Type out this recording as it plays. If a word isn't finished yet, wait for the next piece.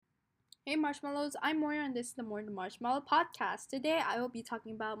Hey Marshmallows, I'm Moira and this is the Moira the Marshmallow podcast. Today I will be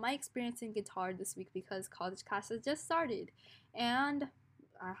talking about my experience in guitar this week because college classes just started and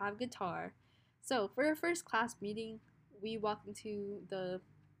I have guitar. So, for our first class meeting, we walked into the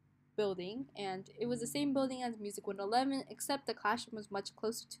building and it was the same building as Music 111 except the classroom was much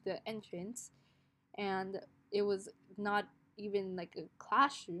closer to the entrance and it was not even like a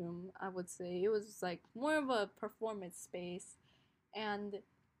classroom, I would say. It was like more of a performance space and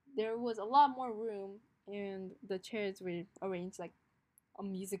there was a lot more room and the chairs were arranged like a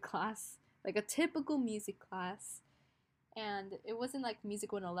music class, like a typical music class. And it wasn't like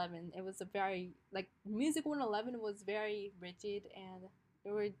Music 111. It was a very like Music 111 was very rigid and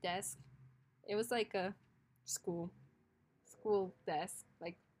there were desks. It was like a school school desk,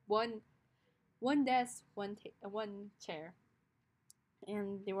 like one one desk, one chair,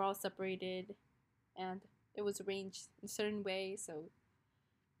 and they were all separated and it was arranged in a certain way, so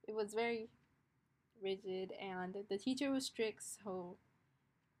it was very rigid and the teacher was strict, so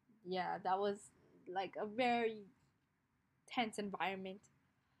yeah, that was like a very tense environment.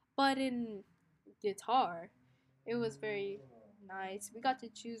 But in guitar, it was very nice. We got to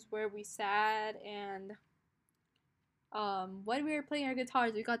choose where we sat and when we were playing our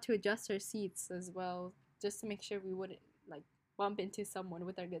guitars, we got to adjust our seats as well just to make sure we wouldn't like bump into someone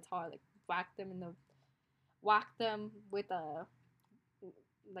with our guitar, like whack them with a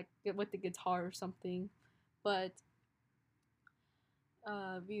like with the guitar or something. But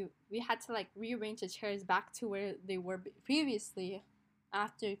we had to like rearrange the chairs back to where they were previously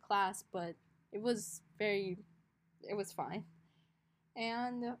after class, but it was very it was fine.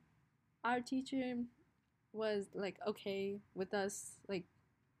 And our teacher was like okay with us. Like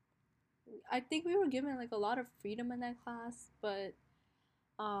I think we were given like a lot of freedom in that class, but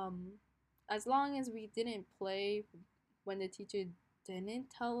um as long as we didn't play when the teacher didn't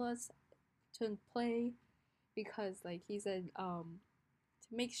tell us to play, because like he said to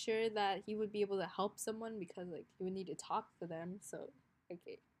make sure that he would be able to help someone because like he would need to talk to them. So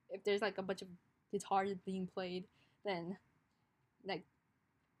okay, if there's like a bunch of guitars being played, then like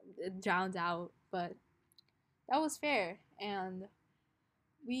it drowns out. But that was fair, and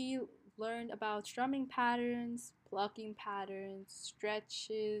we learned about strumming patterns, plucking patterns,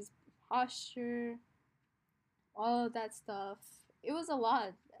 stretches, posture, all of that stuff. It was a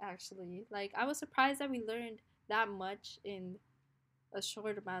lot actually. Like I was surprised that we learned that much in a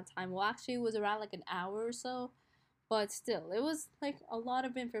short amount of time. Well, actually, it was around like an hour or so, but still, it was like a lot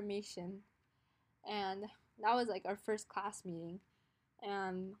of information. And that was like our first class meeting.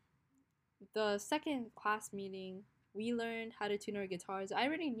 And the second class meeting, we learned how to tune our guitars. I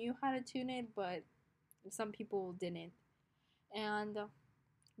already knew how to tune it, but some people didn't. And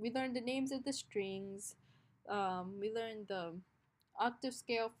we learned the names of the strings. We learned the octave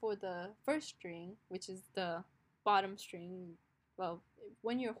scale for the first string, which is the bottom string. Well,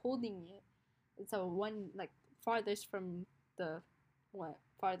 when you're holding it, it's a one like farthest from the what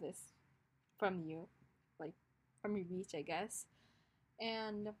farthest from you, like from your reach, I guess.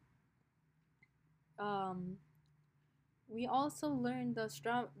 And um, we also learned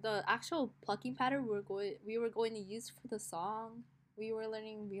the actual plucking pattern we were going to use for the song. We were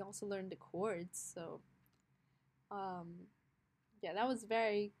learning. We also learned the chords. So um, yeah, that was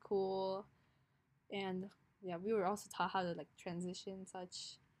very cool. And yeah, we were also taught how to like transition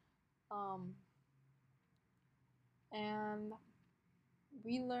such. Um, and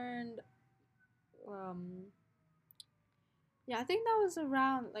we learned um, yeah, I think that was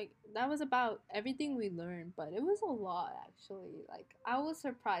around like that was about everything we learned, but it was a lot actually. Like I was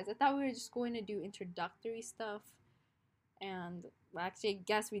surprised. I thought we were just going to do introductory stuff, and well, actually, I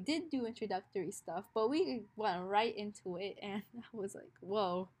guess we did do introductory stuff, but we went right into it, and I was like,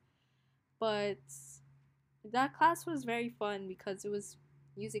 whoa. But that class was very fun because it was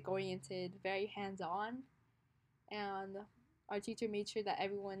music oriented, very hands on, and our teacher made sure that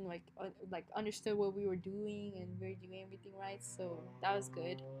everyone like understood what we were doing and we were doing everything right. So that was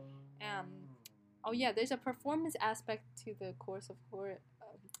good. Um, oh yeah, there's a performance aspect to the course, of course,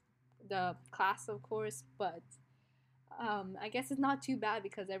 the class, of course, but I guess it's not too bad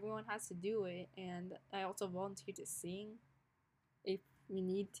because everyone has to do it, and I also volunteer to sing if we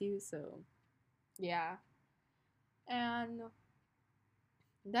need to. So yeah, and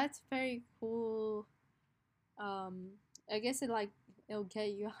that's very cool. Um, I guess it'll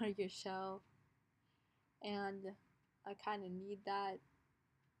get you out of your shell, and I kind of need that.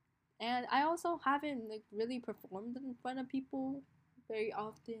 And I also haven't like really performed in front of people very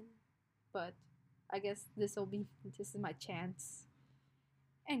often, but I guess this is my chance.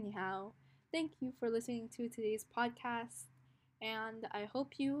 Anyhow, thank you for listening to today's podcast, And I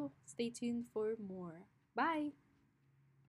hope you stay tuned for more. Bye!